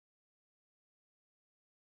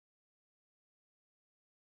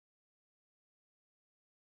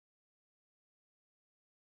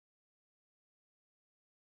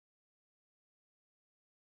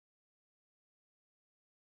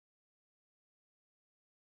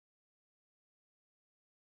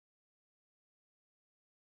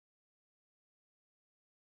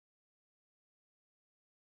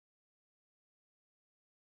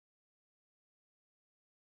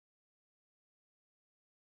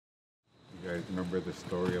guys remember the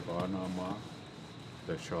story of Anama,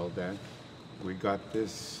 the shawl dance? We got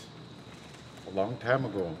this a long time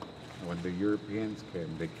ago when the Europeans came.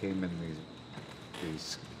 They came in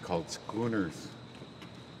these called schooners.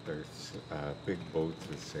 They're big boats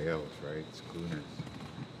with sails, right? Schooners.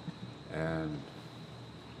 And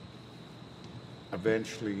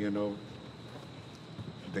eventually, you know,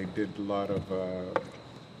 they did a lot of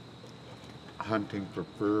hunting for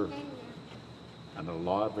fur, and a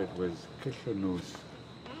lot of it was kishanoos,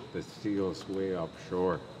 the seals way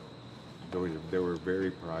offshore. They were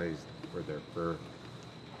very prized for their fur.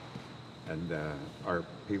 And our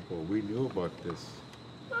people, we knew about this,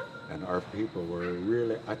 and our people were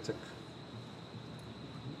really atsik.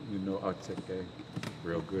 You know atsik, eh?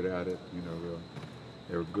 Real good at it, you know,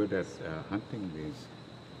 they were good at hunting these.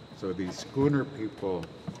 So these schooner people,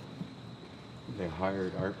 they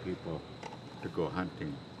hired our people to go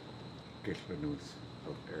hunting kishanoos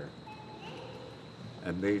out there.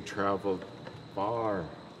 And they traveled far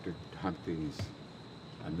to hunt these.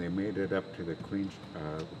 And they made it up to the Queen's,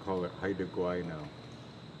 we call it Haida Gwaii now.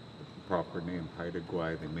 The proper name, Haida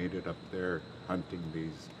Gwaii. They made it up there hunting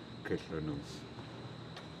these kishanoos.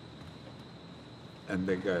 And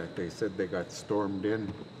they said they got stormed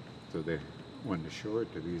in, so they went ashore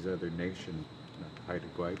to these other nations, Haida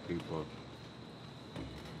Gwaii people.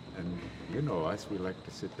 And you know us, we like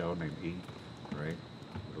to sit down and eat, right?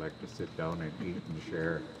 We like to sit down and eat and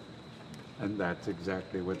share. And that's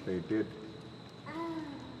exactly what they did.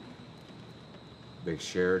 They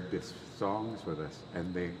shared these songs with us,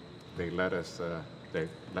 and they let us, they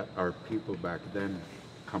let our people back then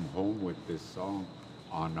come home with this song,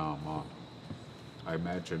 Anama. I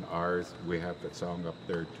imagine ours, we have the song up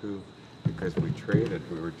there too, because we traded.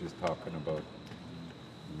 We were just talking about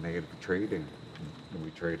native trading, and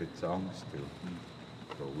we traded songs too.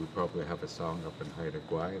 So we probably have a song up in Haida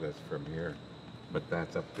Gwaii that's from here, but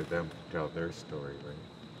that's up to them to tell their story, right?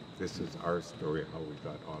 This is our story, how we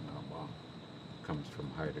got Anama. Comes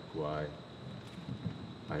from Haida Gwaii.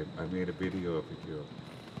 I made a video of it.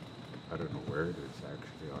 I don't know where it is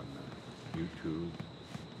actually, on YouTube.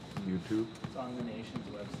 YouTube? It's on the Nation's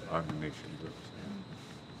website. On the Nation's website.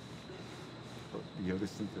 You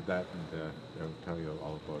listen to that and they'll tell you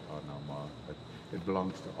all about Anama. It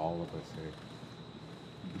belongs to all of us.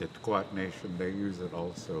 The Tquat Nation, they use it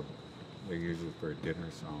also. They use it for a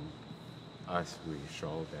dinner song. Us, we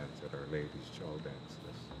shawl dance at our ladies' shawl dance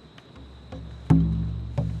list.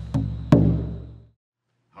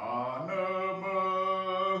 Hanama,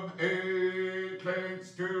 8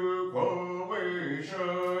 lengths to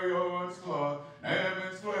Croatia,